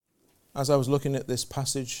As I was looking at this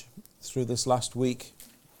passage through this last week,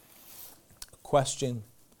 a question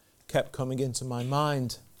kept coming into my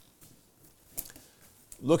mind.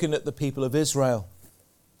 Looking at the people of Israel,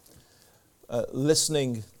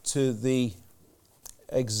 listening to the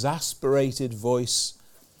exasperated voice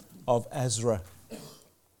of Ezra,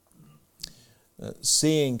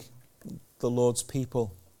 seeing the Lord's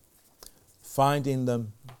people, finding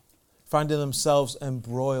themselves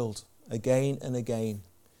embroiled again and again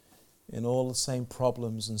in all the same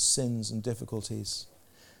problems and sins and difficulties.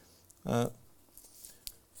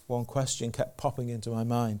 One question kept popping into my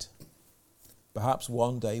mind. Perhaps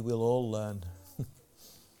one day we'll all learn.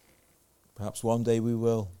 Perhaps one day we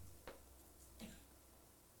will.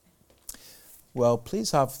 Well,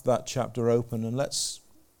 please have that chapter open and let's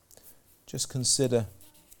just consider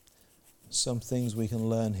some things we can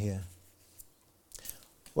learn here.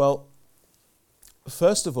 Well,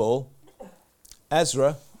 first of all,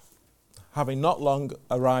 Ezra, having not long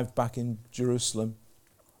arrived back in Jerusalem,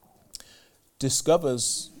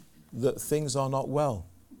 discovers that things are not well.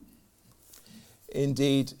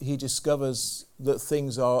 Indeed, he discovers that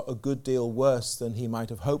things are a good deal worse than he might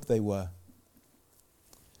have hoped they were.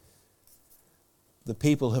 The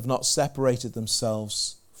people have not separated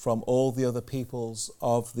themselves from all the other peoples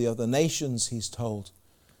of the other nations, he's told.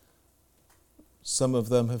 Some of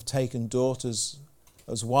them have taken daughters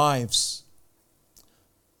as wives.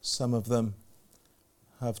 Some of them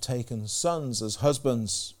have taken sons as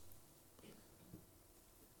husbands.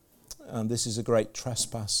 And this is a great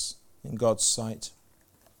trespass in God's sight.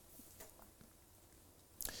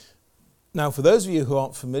 Now, for those of you who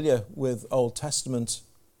aren't familiar with Old Testament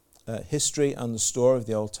history and the story of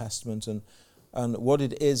the Old Testament and what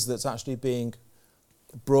it is that's actually being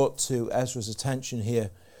brought to Ezra's attention here,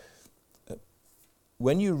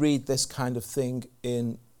 when you read this kind of thing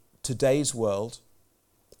in today's world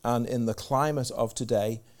and in the climate of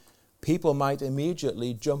today, people might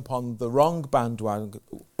immediately jump on the wrong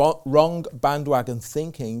bandwagon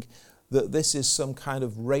thinking that this is some kind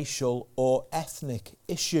of racial or ethnic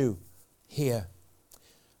issue here.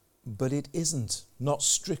 But it isn't. Not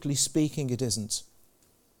strictly speaking, it isn't.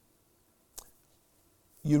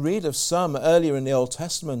 You read of some earlier in the Old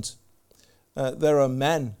Testament. There are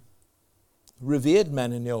men, revered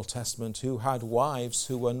men in the Old Testament, who had wives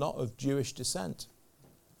who were not of Jewish descent.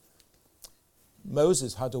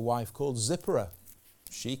 Moses had a wife called Zipporah.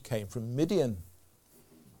 She came from Midian.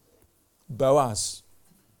 Boaz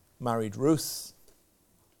married Ruth.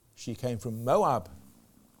 She came from Moab.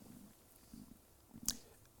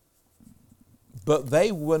 But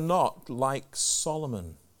they were not like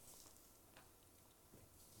Solomon.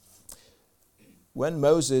 When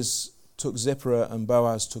Moses took Zipporah and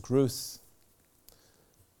Boaz took Ruth,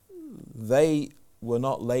 they were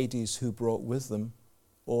not ladies who brought with them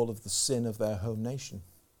all of the sin of their home nation.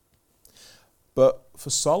 But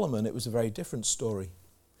for Solomon, it was a very different story.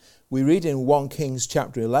 We read in 1 Kings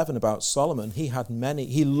chapter 11 about Solomon. He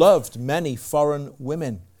loved many foreign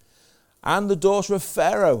women. And the daughter of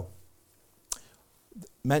Pharaoh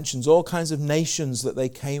mentions all kinds of nations that they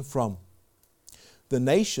came from. The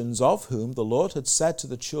nations of whom the Lord had said to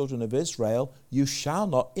the children of Israel, "You shall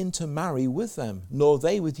not intermarry with them, nor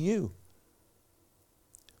they with you."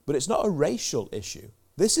 But it's not a racial issue.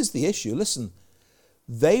 This is the issue. Listen,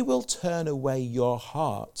 they will turn away your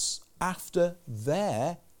hearts after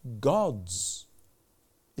their gods.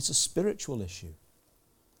 It's a spiritual issue.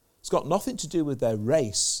 It's got nothing to do with their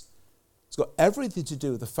race. It's got everything to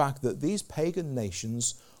do with the fact that these pagan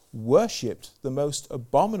nations worshipped the most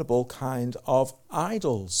abominable kind of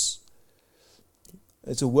idols.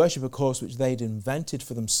 It's a worship, of course, which they'd invented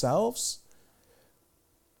for themselves.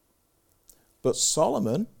 But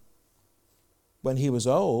Solomon, when he was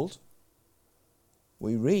old,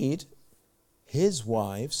 we read, his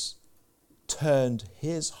wives turned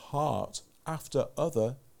his heart after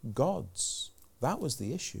other gods. That was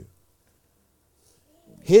the issue.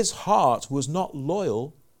 His heart was not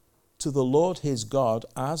loyal to the Lord his God,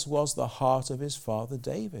 as was the heart of his father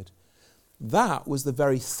David. That was the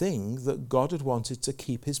very thing that God had wanted to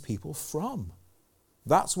keep his people from.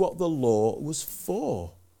 That's what the law was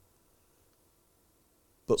for.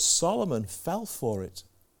 But Solomon fell for it,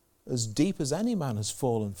 as deep as any man has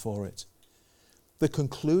fallen for it. The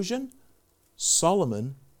conclusion?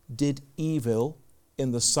 Solomon did evil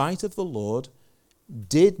in the sight of the Lord,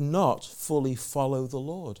 did not fully follow the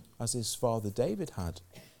Lord, as his father David had.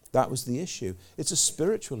 That was the issue. It's a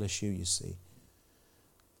spiritual issue, you see.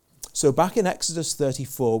 So back in Exodus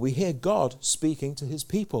 34, we hear God speaking to his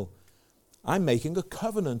people. I'm making a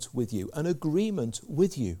covenant with you, an agreement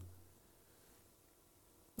with you.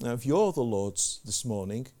 Now, if you're the Lord's this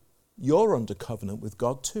morning, you're under covenant with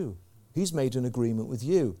God too. He's made an agreement with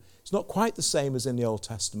you. It's not quite the same as in the Old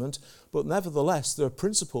Testament, but nevertheless, there are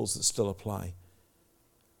principles that still apply.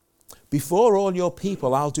 Before all your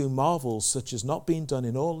people, I'll do marvels such as not been done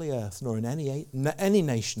in all the earth, nor in any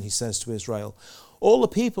nation, he says to Israel. All the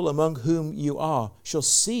people among whom you are shall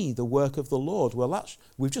see the work of the Lord. Well,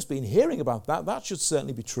 we've just been hearing about that. That should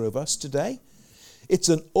certainly be true of us today. It's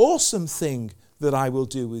an awesome thing that I will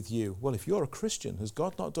do with you. Well, if you're a Christian, has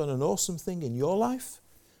God not done an awesome thing in your life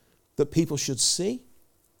that people should see?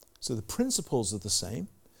 So the principles are the same.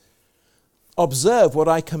 Observe what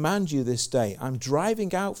I command you this day. I'm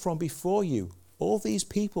driving out from before you all these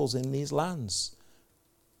peoples in these lands.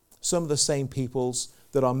 Some of the same peoples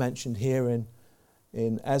that are mentioned here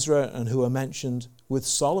in Ezra and who are mentioned with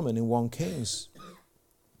Solomon in 1 Kings.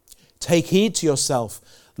 Take heed to yourself,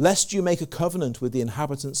 lest you make a covenant with the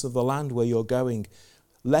inhabitants of the land where you're going,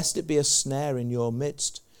 lest it be a snare in your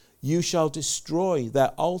midst. You shall destroy their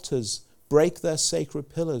altars, break their sacred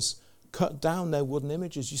pillars, cut down their wooden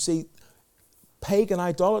images. You see, pagan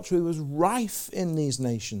idolatry was rife in these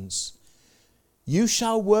nations. You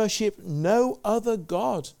shall worship no other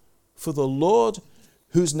God, for the Lord,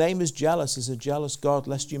 whose name is jealous, is a jealous God,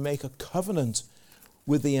 lest you make a covenant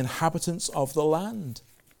with the inhabitants of the land.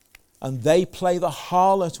 And they play the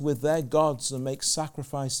harlot with their gods and make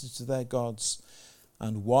sacrifices to their gods.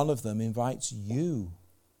 And one of them invites you,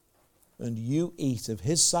 and you eat of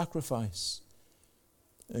his sacrifice.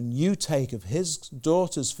 And you take of his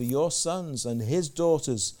daughters for your sons, and his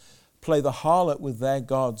daughters play the harlot with their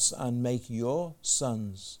gods and make your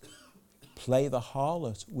sons play the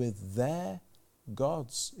harlot with their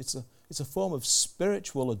gods. It's a form of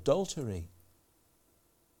spiritual adultery.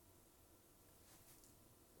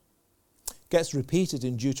 Gets repeated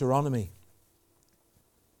in Deuteronomy,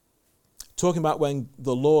 talking about when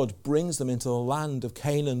the Lord brings them into the land of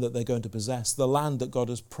Canaan that they're going to possess, the land that God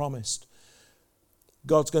has promised.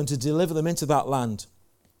 God's going to deliver them into that land.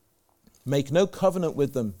 Make no covenant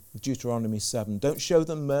with them, Deuteronomy 7. Don't show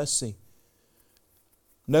them mercy.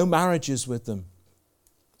 No marriages with them.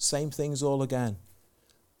 Same things all again.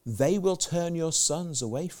 They will turn your sons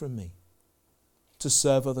away from me to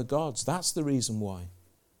serve other gods. That's the reason why.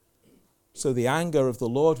 So the anger of the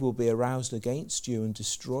Lord will be aroused against you and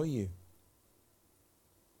destroy you.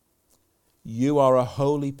 You are a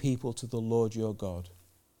holy people to the Lord your God.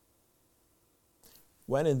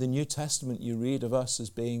 When in the New Testament you read of us as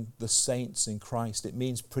being the saints in Christ, it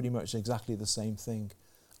means pretty much exactly the same thing.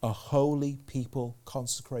 A holy people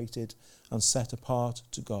consecrated and set apart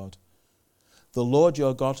to God. The Lord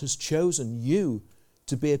your God has chosen you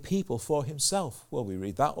to be a people for himself. Well, we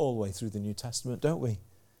read that all the way through the New Testament, don't we?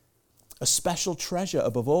 A special treasure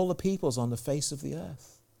above all the peoples on the face of the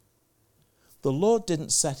earth. The Lord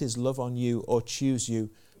didn't set his love on you or choose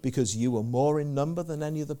you because you were more in number than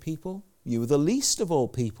any other people. You were the least of all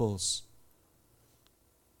peoples.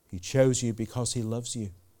 He chose you because he loves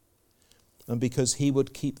you and because he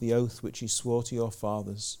would keep the oath which he swore to your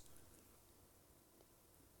fathers.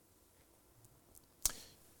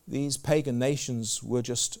 These pagan nations were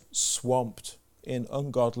just swamped in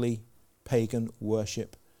ungodly pagan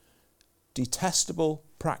worship. Detestable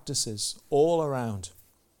practices all around,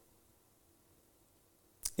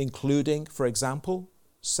 including, for example,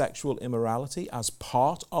 sexual immorality as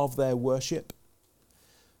part of their worship,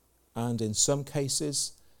 and in some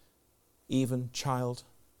cases, even child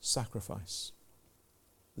sacrifice,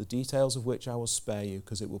 the details of which I will spare you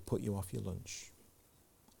because it will put you off your lunch.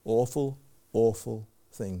 Awful, awful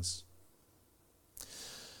things.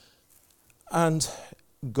 And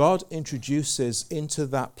God introduces into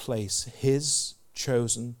that place his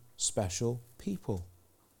chosen special people.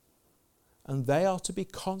 And they are to be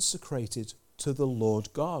consecrated to the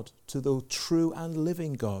Lord God, to the true and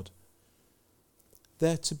living God.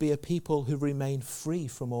 They're to be a people who remain free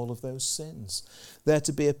from all of those sins. They're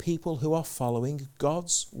to be a people who are following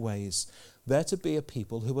God's ways. They're to be a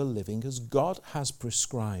people who are living as God has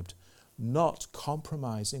prescribed, not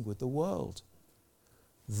compromising with the world.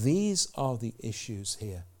 These are the issues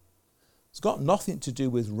here. It's got nothing to do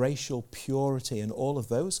with racial purity and all of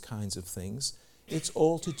those kinds of things. It's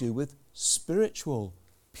all to do with spiritual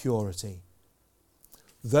purity.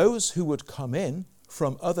 Those who would come in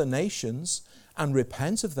from other nations and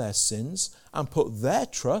repent of their sins and put their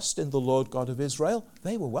trust in the Lord God of Israel,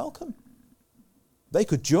 they were welcome. They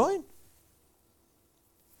could join.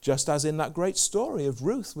 Just as in that great story of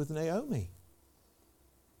Ruth with Naomi.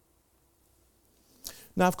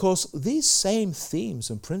 Now, of course, these same themes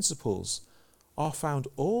and principles are found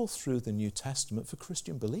all through the New Testament for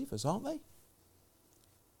Christian believers, aren't they?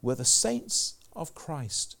 We're the saints of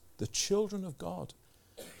Christ, the children of God.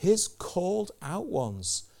 his called out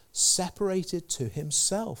ones, separated to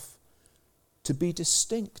himself, to be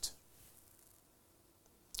distinct.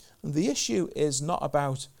 And the issue is not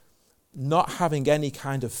about not having any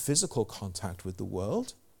kind of physical contact with the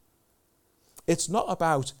world. It's not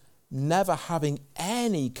about never having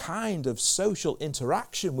any kind of social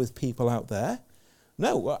interaction with people out there.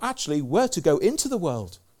 No, actually, we're to go into the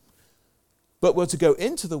world. But we're to go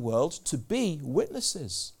into the world to be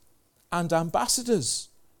witnesses and ambassadors.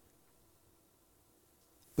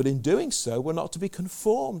 But in doing so, we're not to be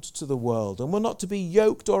conformed to the world, and we're not to be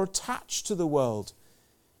yoked or attached to the world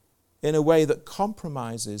in a way that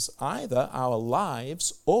compromises either our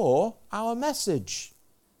lives or our message.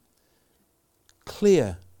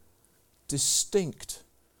 Clear, distinct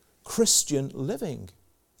Christian living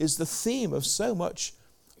is the theme of so much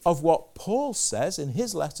of what Paul says in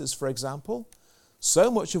his letters, for example, so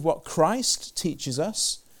much of what Christ teaches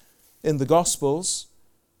us in the Gospels,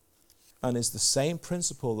 and is the same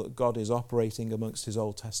principle that God is operating amongst his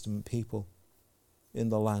Old Testament people in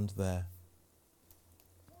the land there.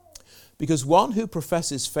 Because one who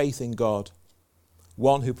professes faith in God,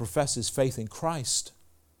 one who professes faith in Christ,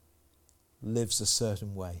 lives a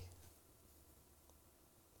certain way.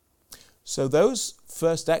 So those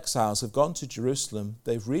first exiles have gone to Jerusalem,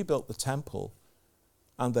 they've rebuilt the temple,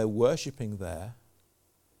 and they're worshipping there.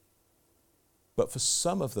 But for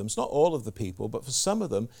some of them, it's not all of the people, but for some of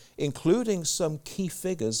them, including some key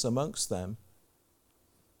figures amongst them,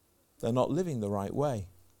 they're not living the right way.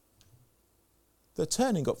 They're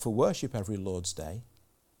turning up for worship every Lord's Day,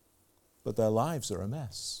 but their lives are a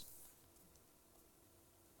mess.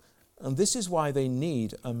 And this is why they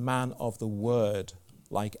need a man of the word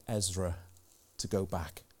like Ezra to go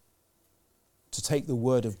back, to take the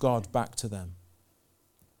word of God back to them.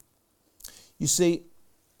 You see,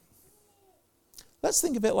 let's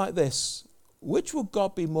think of it like this. Which would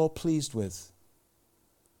God be more pleased with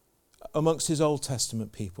amongst his Old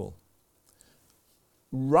Testament people?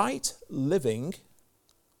 Right living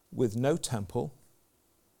with no temple,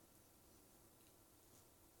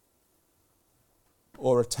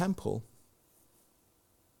 or a temple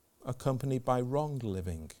accompanied by wrong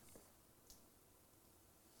living?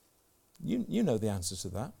 You know the answer to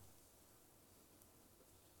that.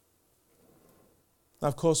 Now,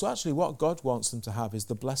 of course, actually what God wants them to have is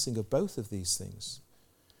the blessing of both of these things.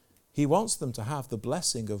 He wants them to have the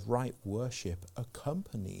blessing of right worship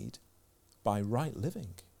accompanied by right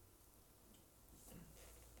living.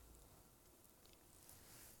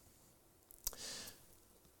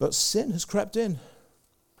 But sin has crept in.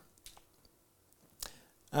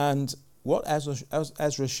 And what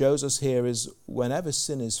Ezra shows us here is whenever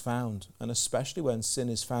sin is found, and especially when sin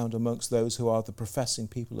is found amongst those who are the professing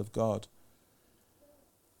people of God,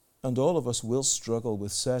 and all of us will struggle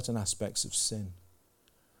with certain aspects of sin,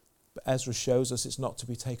 but Ezra shows us it's not to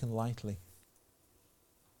be taken lightly,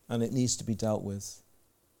 and it needs to be dealt with.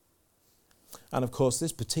 And of course,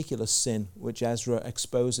 this particular sin, which Ezra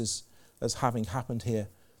exposes as having happened here,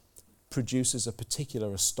 produces a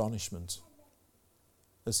particular astonishment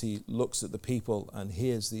as he looks at the people and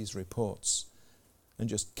hears these reports and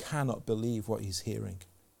just cannot believe what he's hearing.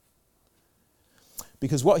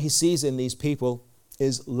 Because what he sees in these people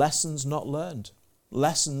is lessons not learned.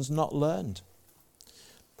 Lessons not learned.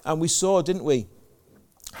 And we saw, didn't we,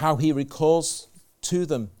 how he recalls to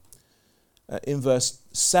them in verse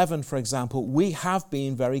 7, for example, we have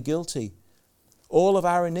been very guilty. All of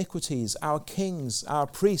our iniquities, our kings, our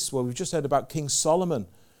priests, well, we've just heard about King Solomon.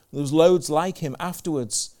 There was loads like him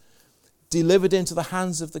afterwards, delivered into the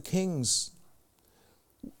hands of the kings.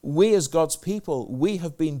 We as God's people, we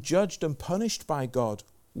have been judged and punished by God.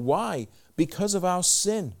 Why? Because of our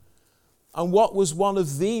sin. And what was one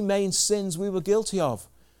of the main sins we were guilty of?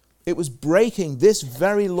 It was breaking this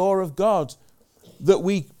very law of God, that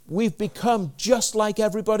we've become just like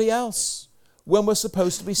everybody else when we're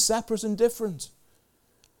supposed to be separate and different.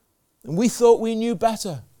 And we thought we knew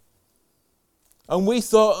better. And we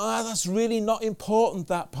thought, that's really not important,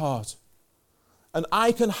 that part. And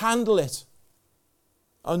I can handle it.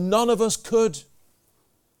 And none of us could.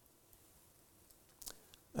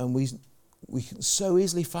 And we can so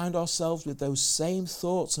easily find ourselves with those same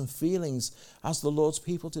thoughts and feelings as the Lord's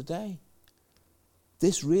people today.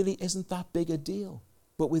 This really isn't that big a deal.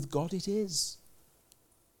 But with God it is.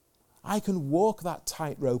 I can walk that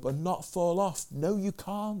tightrope and not fall off. No, you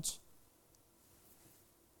can't.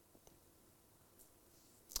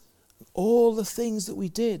 All the things that we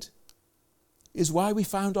did is why we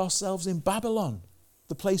found ourselves in Babylon,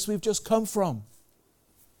 the place we've just come from.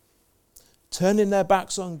 Turning their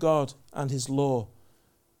backs on God and his law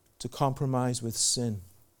to compromise with sin.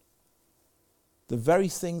 The very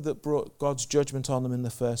thing that brought God's judgment on them in the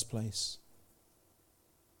first place.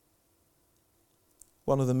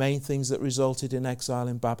 One of the main things that resulted in exile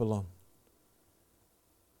in Babylon.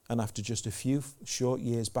 And after just a few short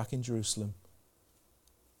years back in Jerusalem,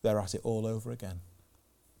 they're at it all over again.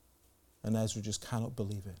 And Ezra just cannot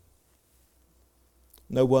believe it.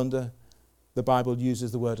 No wonder the Bible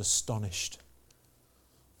uses the word astonished.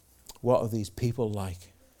 What are these people like?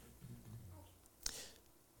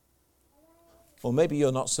 Or maybe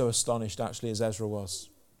you're not so astonished actually as Ezra was.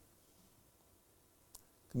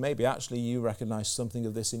 Maybe actually you recognize something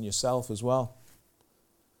of this in yourself as well.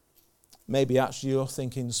 Maybe actually you're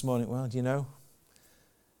thinking this morning, well, do you know,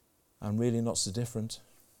 I'm really not so different.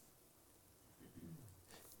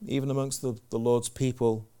 Even amongst the Lord's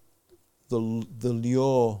people, the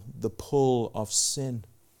lure, the pull of sin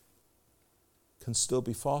can still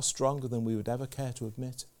be far stronger than we would ever care to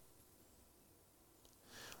admit.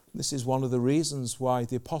 This is one of the reasons why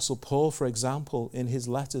the Apostle Paul, for example, in his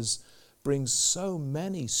letters, brings so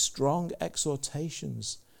many strong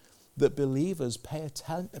exhortations that believers pay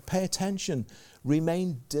attention,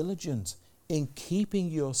 remain diligent in keeping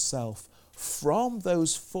yourself from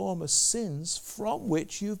those former sins from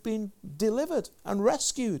which you've been delivered and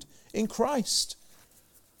rescued in Christ.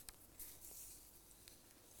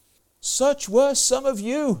 Such were some of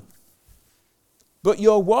you, but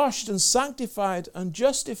you're washed and sanctified and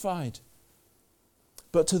justified.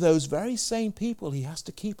 But to those very same people, he has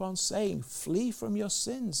to keep on saying, flee from your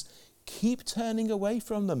sins. Keep turning away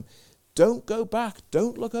from them. Don't go back.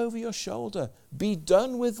 Don't look over your shoulder. Be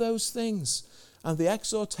done with those things. And the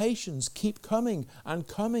exhortations keep coming and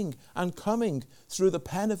coming and coming through the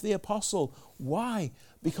pen of the apostle. Why?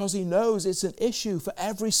 Because he knows it's an issue for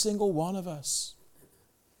every single one of us.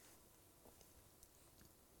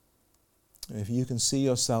 If you can see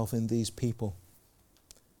yourself in these people,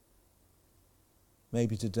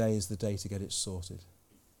 maybe today is the day to get it sorted.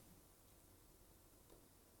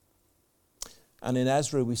 And in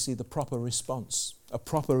Ezra we see the proper response, a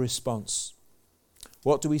proper response.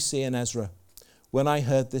 What do we see in Ezra? When I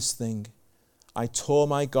heard this thing, I tore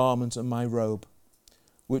my garment and my robe,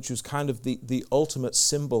 which was kind of the ultimate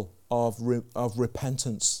symbol of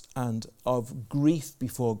repentance and of grief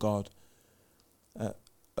before God.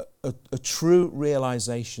 A true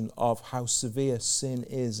realization of how severe sin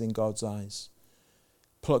is in God's eyes.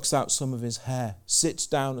 Plucks out some of his hair, sits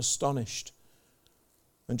down astonished,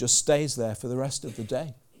 and just stays there for the rest of the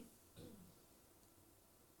day.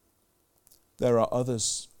 There are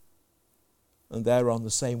others, and they're on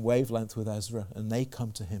the same wavelength with Ezra, and they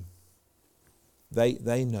come to him.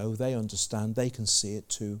 They know, they understand, they can see it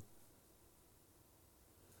too.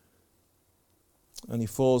 And he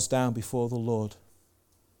falls down before the Lord,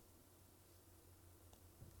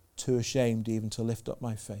 too ashamed even to lift up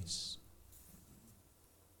my face.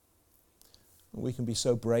 And we can be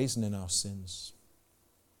so brazen in our sins.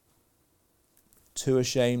 Too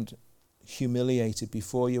ashamed, humiliated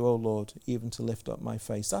before you, O Lord, even to lift up my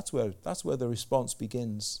face. That's where the response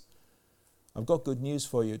begins. I've got good news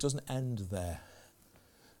for you. It doesn't end there.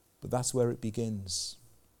 But that's where it begins.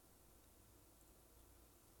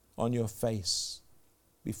 On your face,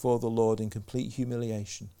 before the Lord in complete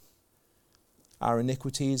humiliation. Our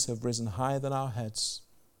iniquities have risen higher than our heads.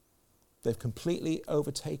 They've completely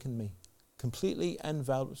overtaken me, completely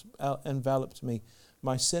enveloped me.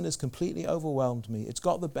 My sin has completely overwhelmed me. It's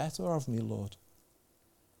got the better of me, Lord.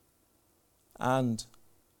 And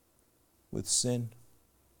with sin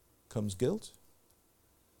comes guilt.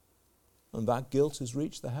 And that guilt has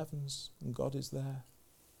reached the heavens, and God is there.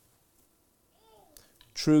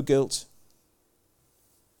 True guilt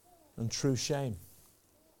and true shame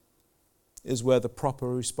is where the proper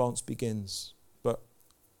response begins. But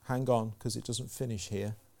hang on, because it doesn't finish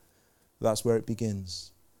here. That's where it begins.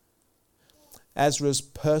 Ezra's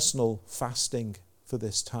personal fasting for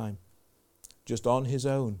this time, just on his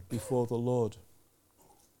own before the Lord.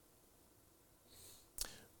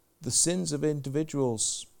 The sins of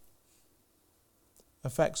individuals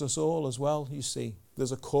affects us all as well, you see.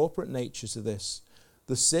 There's a corporate nature to this.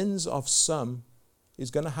 The sins of some is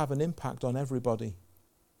going to have an impact on everybody.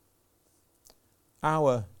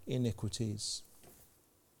 Our iniquities.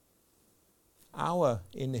 Our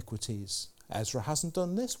iniquities. Ezra hasn't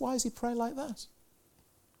done this. Why does he pray like that?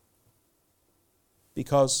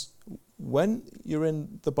 Because when you're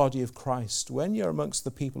in the body of Christ, when you're amongst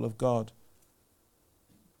the people of God,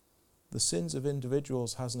 the sins of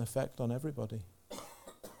individuals has an effect on everybody.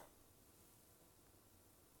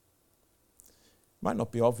 Might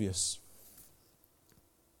not be obvious.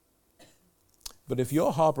 But if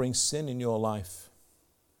you're harboring sin in your life,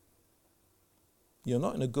 you're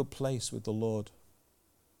not in a good place with the Lord.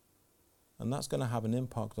 And that's going to have an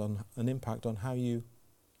impact on how you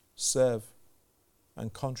serve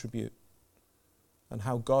and contribute, and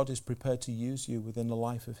how God is prepared to use you within the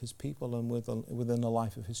life of his people and within the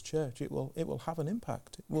life of his church. It will have an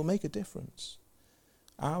impact. It will make a difference.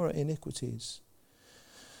 Our iniquities.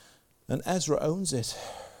 And Ezra owns it.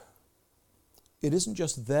 It isn't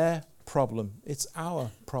just their problem, it's our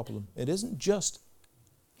problem. It isn't just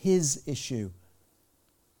his issue.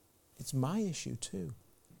 It's my issue too.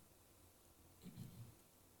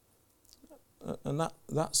 And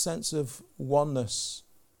that sense of oneness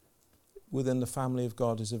within the family of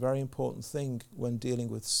God is a very important thing when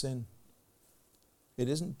dealing with sin. It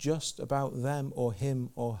isn't just about them or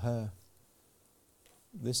him or her.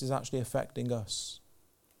 This is actually affecting us.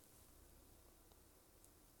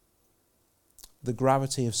 The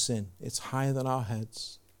gravity of sin, it's higher than our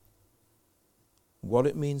heads. What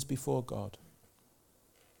it means before God.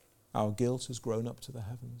 Our guilt has grown up to the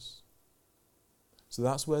heavens. So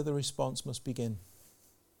that's where the response must begin.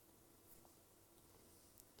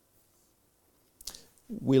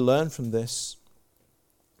 We learn from this,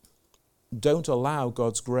 don't allow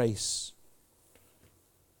God's grace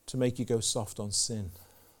to make you go soft on sin.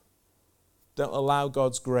 Don't allow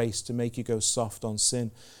God's grace to make you go soft on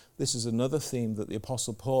sin. This is another theme that the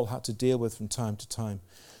Apostle Paul had to deal with from time to time.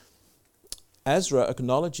 Ezra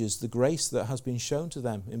acknowledges the grace that has been shown to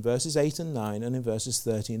them in verses 8 and 9 and in verses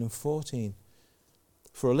 13 and 14.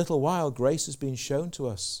 For a little while, grace has been shown to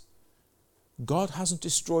us. God hasn't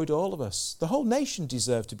destroyed all of us. The whole nation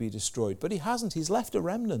deserved to be destroyed, but he hasn't. He's left a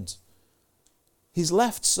remnant. He's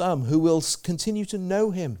left some who will continue to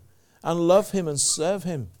know him and love him and serve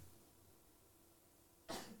him.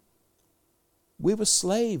 We were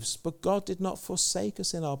slaves, but God did not forsake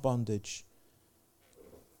us in our bondage.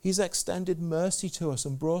 He's extended mercy to us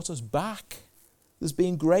and brought us back. There's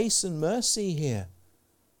been grace and mercy here.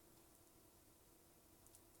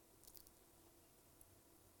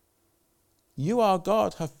 You, our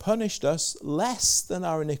God, have punished us less than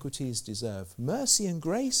our iniquities deserve. Mercy and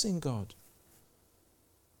grace in God.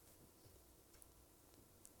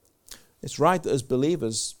 It's right that as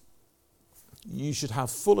believers, you should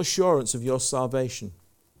have full assurance of your salvation.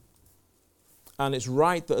 And it's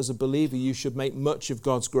right that as a believer, you should make much of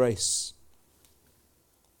God's grace.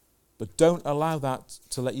 But don't allow that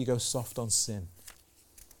to let you go soft on sin.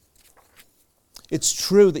 It's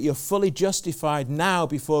true that you're fully justified now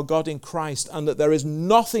before God in Christ and that there is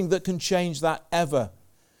nothing that can change that ever.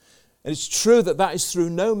 And it's true that that is through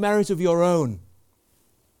no merit of your own.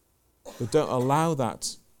 But don't allow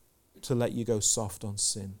that to let you go soft on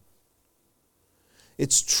sin.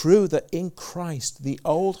 It's true that in Christ the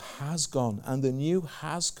old has gone and the new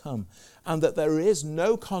has come, and that there is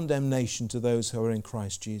no condemnation to those who are in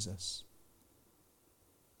Christ Jesus.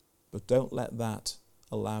 But don't let that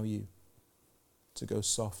allow you to go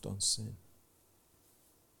soft on sin.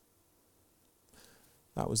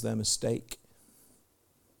 That was their mistake.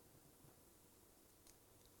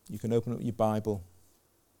 You can open up your Bible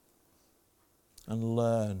and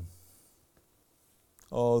learn.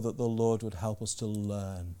 Oh, that the Lord would help us to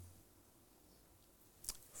learn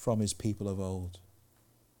from his people of old.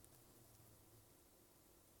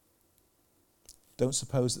 Don't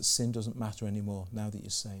suppose that sin doesn't matter anymore now that you're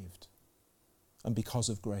saved. And because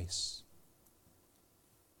of grace,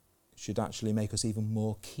 it should actually make us even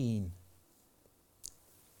more keen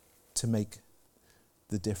to make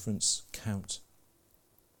the difference count.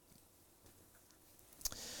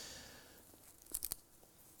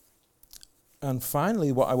 And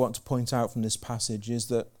finally, what I want to point out from this passage is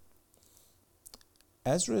that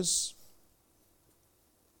Ezra's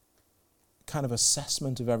kind of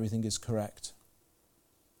assessment of everything is correct.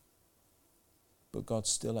 But God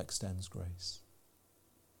still extends grace.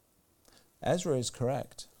 Ezra is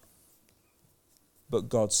correct, but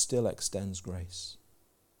God still extends grace.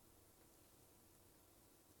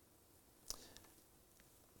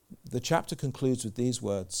 The chapter concludes with these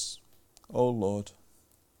words, O Lord,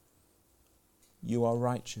 you are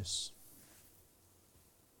righteous.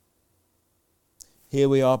 Here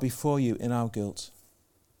we are before you in our guilt,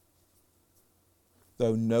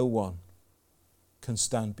 though no one can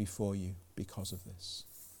stand before you because of this.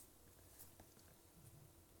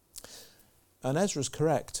 And Ezra's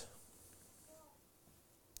correct.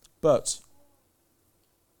 But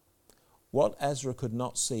what Ezra could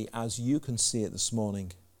not see, as you can see it this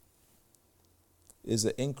morning, is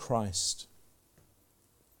that in Christ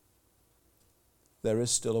there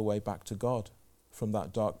is still a way back to God from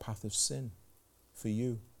that dark path of sin for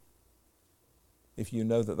you. If you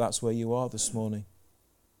know that that's where you are this morning.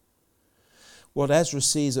 What Ezra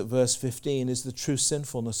sees at verse 15 is the true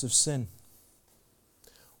sinfulness of sin.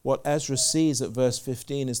 What Ezra sees at verse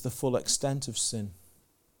 15 is the full extent of sin.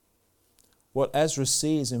 What Ezra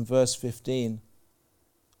sees in verse 15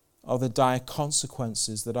 are the dire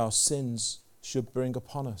consequences that our sins should bring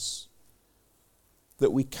upon us.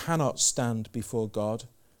 That we cannot stand before God,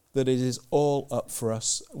 that it is all up for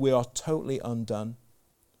us, we are totally undone,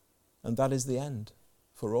 and that is the end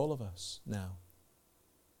for all of us now,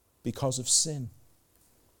 because of sin.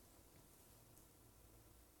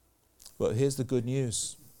 But here's the good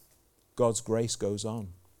news. God's grace goes on.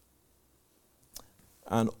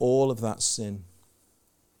 And all of that sin,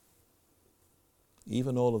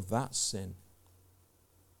 even all of that sin,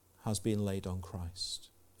 has been laid on Christ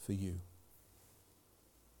for you,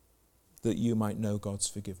 that you might know God's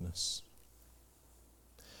forgiveness.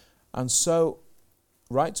 And so,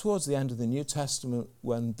 right towards the end of the New Testament,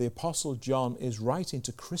 when the Apostle John is writing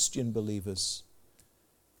to Christian believers,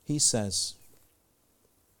 he says,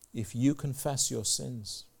 if you confess your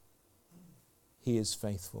sins, he is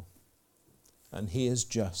faithful and he is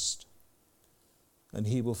just, and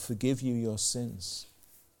he will forgive you your sins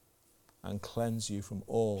and cleanse you from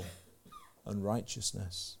all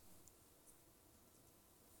unrighteousness.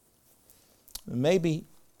 And maybe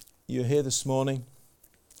you're here this morning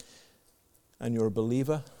and you're a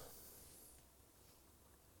believer.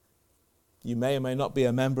 You may or may not be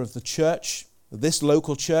a member of the church, this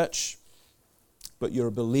local church, but you're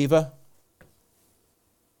a believer.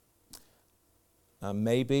 And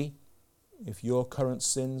maybe if your current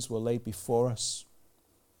sins were laid before us,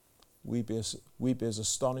 we'd be as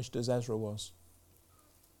astonished as Ezra was.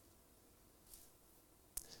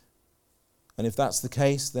 And if that's the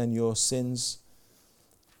case, then your sins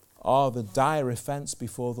are the dire offense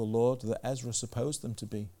before the Lord that Ezra supposed them to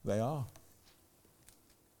be. They are.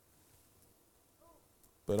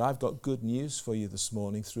 But I've got good news for you this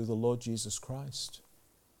morning through the Lord Jesus Christ.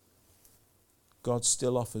 God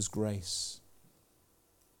still offers grace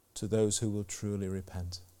to those who will truly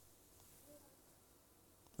repent.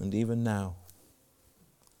 And even now,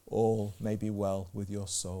 all may be well with your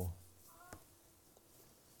soul.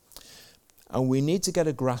 And we need to get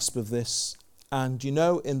a grasp of this. And you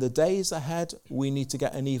know, in the days ahead, we need to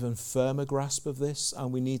get an even firmer grasp of this,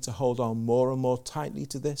 and we need to hold on more and more tightly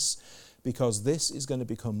to this, because this is going to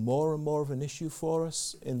become more and more of an issue for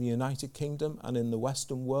us in the United Kingdom and in the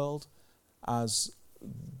Western world as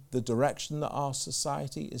the direction that our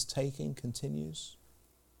society is taking continues.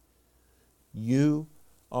 You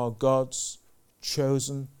are God's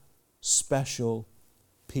chosen, special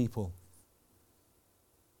people.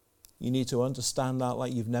 You need to understand that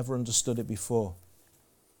like you've never understood it before.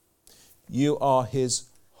 You are his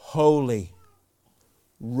holy,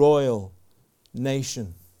 royal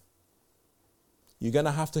nation. You're going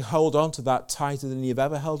to have to hold on to that tighter than you've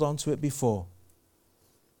ever held on to it before.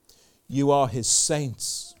 You are his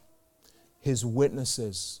saints, his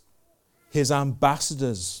witnesses, his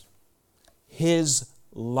ambassadors, his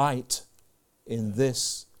light in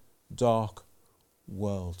this dark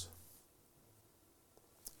world.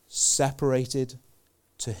 Separated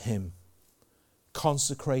to him,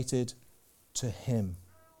 consecrated to him,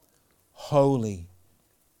 holy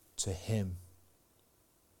to him,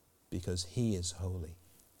 because he is holy.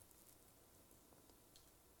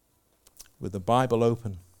 With the Bible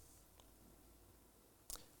open,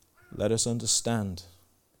 let us understand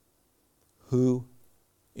who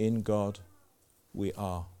in God we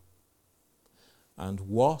are and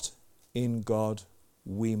what in God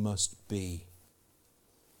we must be.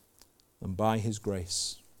 And by his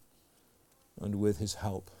grace and with his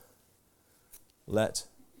help, let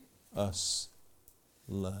us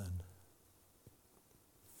learn.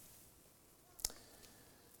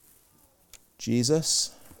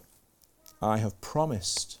 Jesus, I have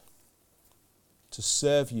promised to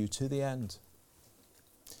serve you to the end.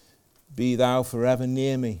 Be thou forever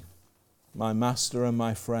near me, my master and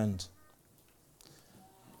my friend.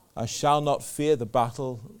 I shall not fear the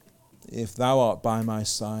battle if thou art by my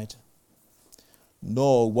side,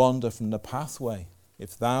 nor wander from the pathway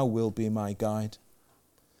if thou wilt be my guide.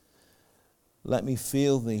 Let me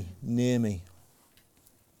feel thee near me.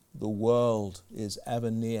 The world is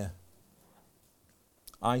ever near.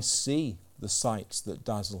 I see the sights that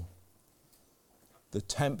dazzle, the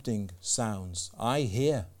tempting sounds I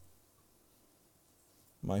hear.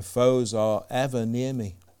 My foes are ever near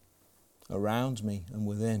me, around me and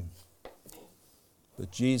within.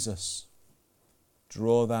 But Jesus,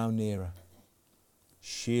 draw thou nearer.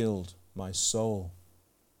 Shield my soul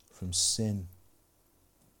from sin.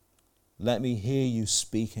 Let me hear you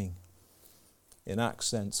speaking in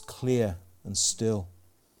accents clear and still,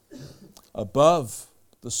 above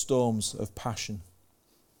the storms of passion,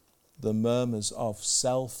 the murmurs of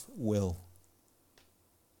self-will.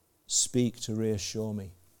 Speak to reassure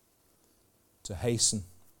me, to hasten,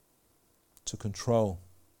 to control.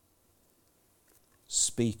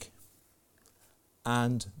 Speak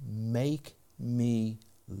and make me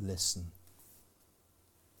listen,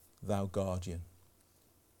 thou guardian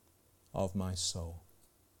of my soul.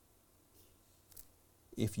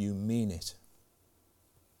 If you mean it,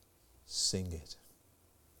 sing it.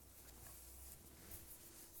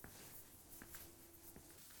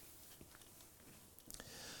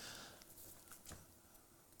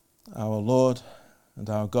 Our Lord and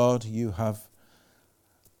our God, you have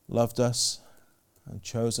loved us and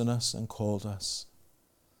chosen us and called us.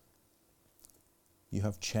 You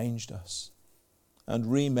have changed us and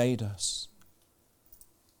remade us.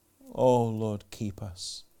 Oh Lord, keep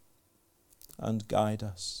us and guide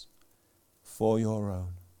us for your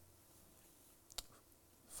own,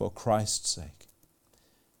 for Christ's sake,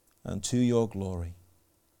 and to your glory.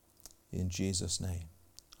 In Jesus' name,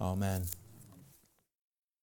 amen.